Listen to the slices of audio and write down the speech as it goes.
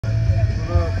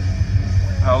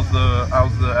How's the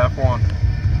F1?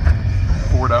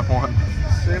 Ford F1.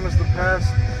 Same as the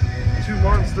past 2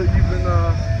 months that you've been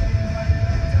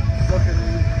fucking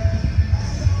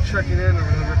checking in or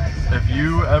whatever. If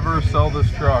you ever sell this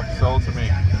truck, sell it to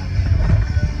me.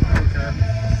 Okay.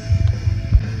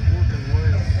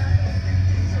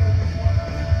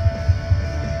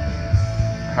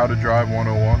 How to drive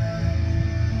 101.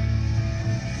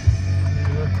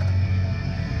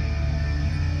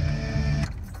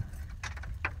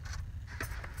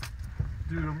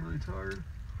 Dude, I'm really tired.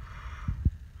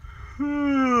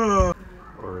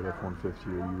 Alright, F-150,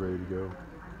 are you ready to go?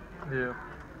 Yeah.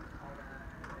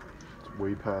 It's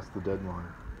way past the deadline.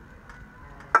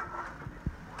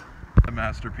 A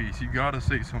masterpiece. You gotta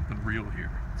say something real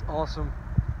here. It's awesome.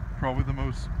 Probably the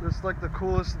most... This is like the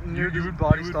coolest new you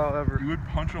body style ever. You would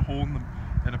punch a hole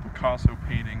in a Picasso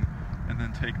painting and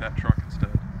then take that truck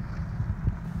instead.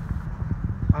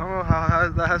 I don't know how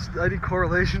that has any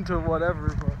correlation to whatever,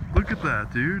 but... Look at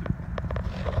that, dude.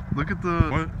 Look at the...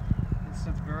 What? It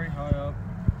sits very high up.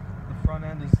 The front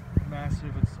end is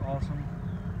massive. It's awesome.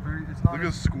 It's not. Look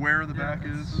how square the back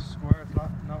it's is. so square. It's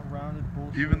not rounded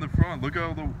bullshit. Even the front. Look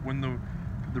how when the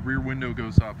rear window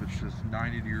goes up, it's just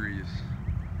 90 degrees.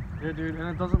 Yeah, dude, and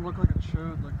it doesn't look like it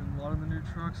should. Like in a lot of the new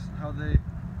trucks, how they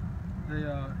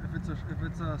if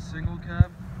it's a single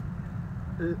cab,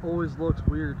 it always looks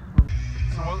weird.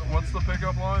 So what's the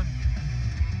pickup line?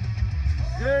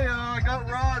 Hey, I got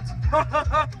rods.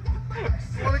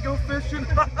 Wanna go fishing?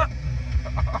 I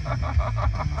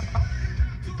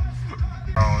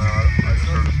don't know. I just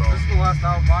heard a song. This is the last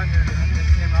album mine here. It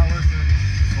came out listening.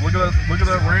 Look at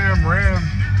that Ram.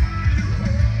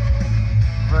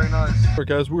 Very nice. Alright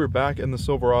guys, we're back in the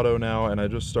Silverado now, and I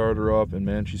just started her up, and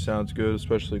man, she sounds good,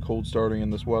 especially cold starting in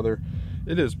this weather.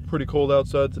 It is pretty cold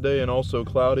outside today and also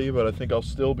cloudy, but I think I'll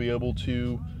still be able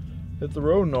to hit the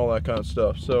road and all that kind of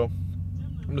stuff. So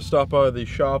I'm gonna stop by the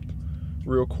shop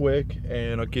real quick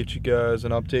and I'll get you guys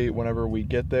an update whenever we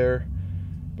get there.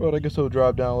 But I guess I'll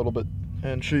drive down a little bit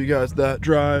and show you guys that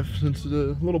drive since it's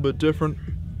a little bit different.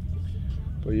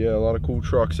 But yeah, a lot of cool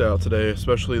trucks out today,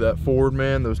 especially that Ford,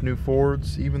 man, those new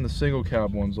Fords. Even the single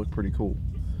cab ones look pretty cool.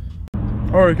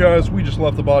 Alright guys, we just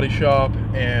left the body shop,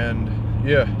 and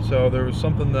yeah, so there was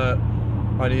something that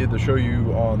I needed to show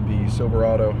you on the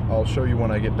Silverado. I'll show you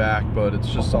when I get back, but it's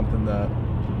just something that,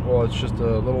 well, it's just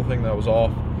a little thing that was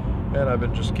off, and I've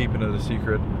been just keeping it a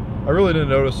secret. I really didn't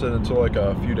notice it until like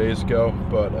a few days ago,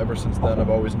 but ever since then I've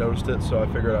always noticed it, so I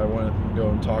figured I went and go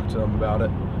and talk to them about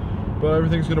it. But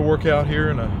everything's gonna work out here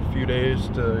in a few days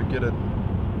to get it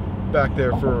back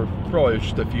there for probably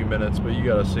just a few minutes, but you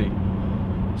gotta see.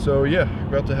 So yeah,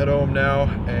 about to head home now,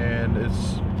 and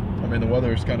I mean the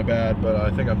weather is kind of bad, but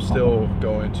I think I'm still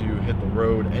going to hit the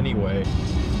road anyway.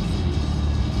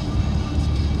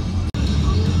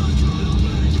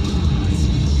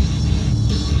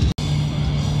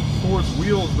 Ford's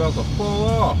wheel is about to fall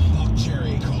off.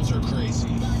 Cherry calls her crazy.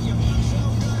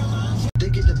 They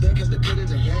get the back and the cut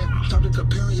it in half. Talk to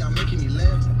comparing, y'all making me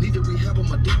laugh. Need to rehab,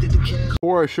 I'm addicted to cash.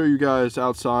 Before I show you guys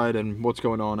outside and what's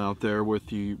going on out there with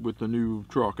the new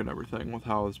truck and everything, with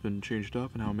how it's been changed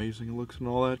up and how amazing it looks and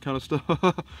all that kind of stuff.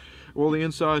 Well, the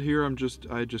inside here,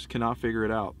 I just cannot figure it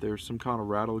out. There's some kind of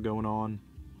rattle going on.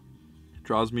 It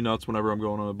drives me nuts whenever I'm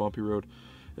going on a bumpy road.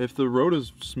 If the road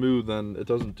is smooth, then it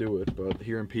doesn't do it. But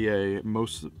here in PA,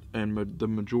 the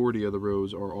majority of the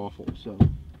roads are awful. So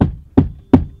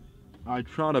I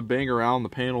try to bang around the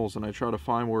panels and I try to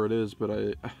find where it is,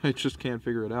 but I just can't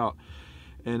figure it out.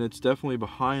 And it's definitely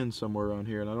behind somewhere around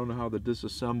here, and I don't know how to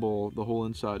disassemble the whole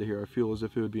inside of here. I feel as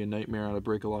if it would be a nightmare and I'd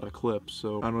break a lot of clips.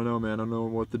 So I don't know, man. I don't know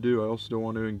what to do. I also don't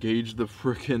want to engage the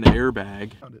frickin'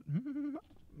 airbag.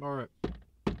 All right.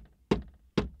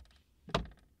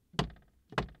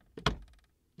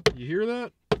 You hear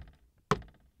that?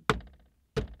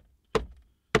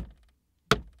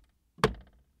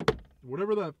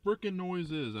 Whatever that frickin'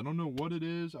 noise is, I don't know what it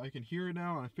is. I can hear it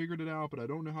now, and I figured it out, but I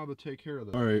don't know how to take care of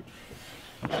it. All right,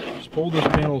 just pull this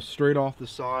panel straight off the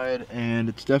side, and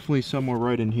it's definitely somewhere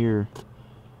right in here.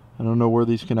 I don't know where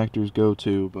these connectors go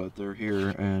to, but they're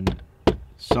here, and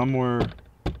somewhere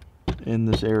in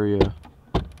this area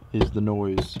is the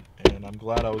noise, and I'm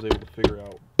glad I was able to figure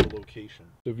out the location.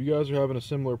 So if you guys are having a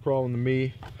similar problem to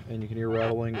me, and you can hear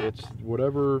rattling, it's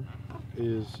whatever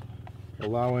is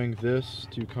allowing this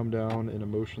to come down in a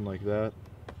motion like that.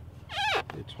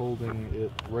 It's holding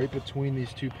it right between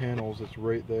these two panels. It's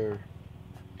right there,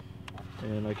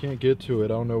 and I can't get to it. I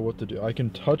don't know what to do. I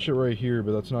can touch it right here,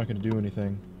 but that's not going to do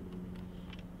anything.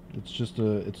 It's just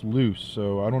it's loose,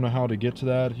 so I don't know how to get to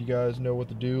that. If you guys know what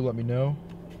to do, let me know.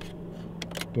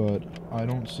 but I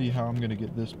don't see how I'm gonna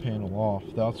get this panel off.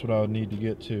 That's what I would need to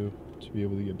get to be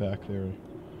able to get back there.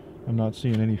 I'm not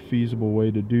seeing any feasible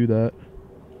way to do that.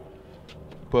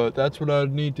 But that's what I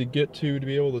would need to get to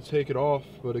be able to take it off,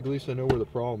 but at least I know where the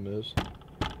problem is.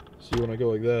 See, when I go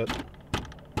like that,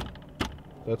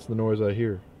 that's the noise I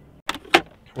hear.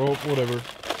 Well, whatever.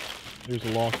 Here's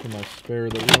a lock for my spare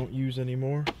that we don't use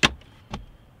anymore.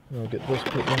 And I'll get this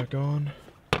put back on.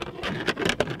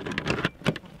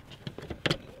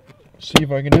 See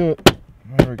if I can do it.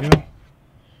 There we go.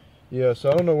 Yeah,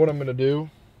 so I don't know what I'm going to do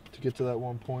to get to that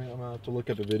one point. I'm going to have to look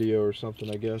at the video or something,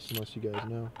 I guess, unless you guys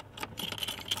know.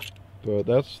 But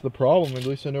that's the problem. At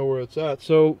least I know where it's at.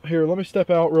 So, here, let me step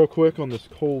out real quick on this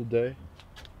cold day.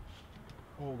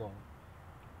 Hold on.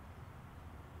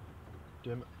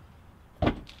 Damn it.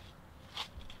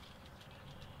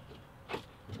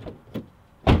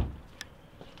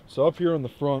 So up here on the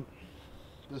front,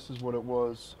 this is what it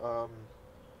was.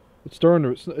 It's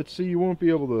starting to, see, you won't be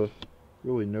able to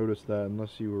really notice that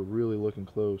unless you were really looking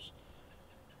close.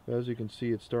 But as you can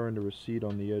see, it's starting to recede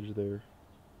on the edge there.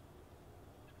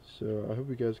 So I hope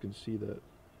you guys can see that.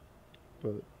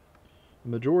 But the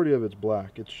majority of it's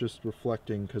black. It's just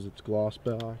reflecting because it's gloss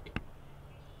black.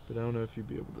 But I don't know if you'd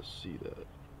be able to see that.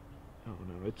 I don't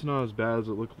know. It's not as bad as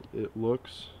it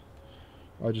looks.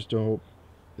 I just don't hope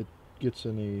it gets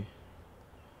any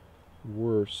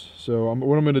worse. So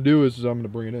what I'm going to do is I'm going to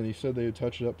bring it in. He said they would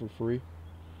touch it up for free.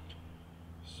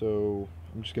 So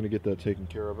I'm just going to get that taken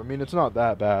care of. I mean, it's not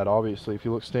that bad, obviously. If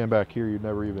you stand back here, you'd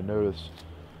never even notice.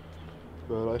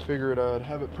 But I figured I'd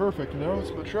have it perfect. Now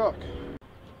it's my truck.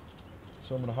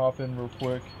 So I'm going to hop in real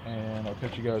quick and I'll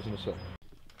catch you guys in a sec.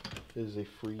 It is a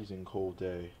freezing cold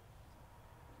day,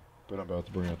 but I'm about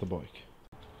to bring out the bike.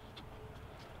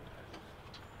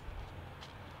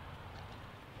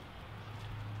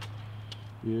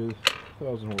 With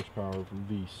 1,000 horsepower from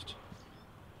Beast.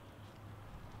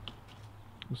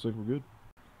 Looks like we're good.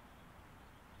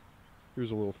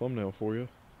 Here's a little thumbnail for you.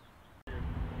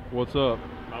 What's up?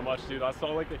 Not much, dude. I saw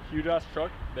like a huge ass truck.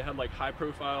 They had like high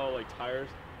profile like tires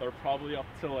that are probably up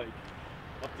to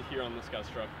here on this guy's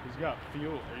truck. He's got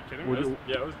fuel. Are you kidding me?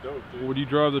 Yeah, it was dope, dude. Would you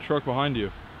drive the truck behind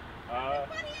you?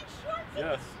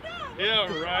 Yes.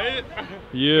 Yeah, right?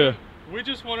 Yeah. We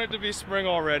just want it to be spring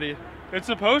already. It's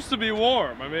supposed to be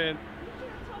warm. I mean,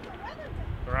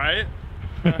 right?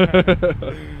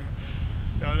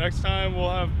 Now, next time we'll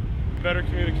have better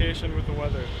communication with the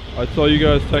weather. I saw you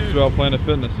guys text about Planet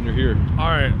Fitness and you're here.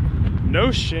 Alright,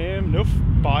 no shame, no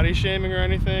body shaming or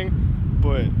anything,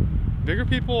 but bigger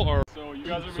people are... So you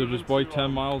guys are So just bike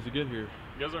 10 miles to get here.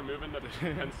 You guys are moving to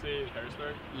Penn State,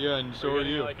 Harrisburg? Yeah, and so are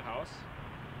you. Like a house?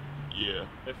 Yeah.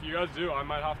 If you guys do, I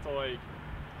might have to like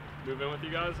move in with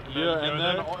you guys.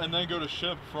 And then go to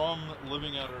ship from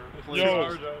living at our place.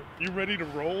 Yo, you ready to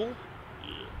roll?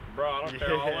 Yeah. Bro, I don't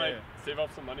care. I'll like save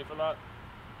up some money for that.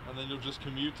 And then you'll just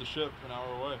commute to ship an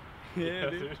hour away.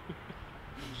 Yeah, dude.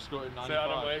 Just go at 95. Say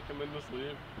Adam Lake, I'm in this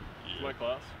leave. It's my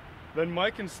class. Then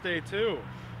Mike can stay too.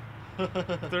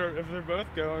 if they're both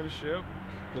going to ship.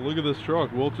 But look at this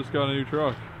truck. Wilt just got a new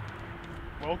truck.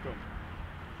 Welcome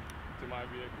to my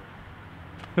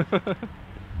vehicle.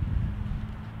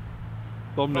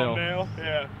 Thumbnail. Thumbnail?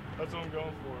 Yeah, that's what I'm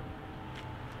going for.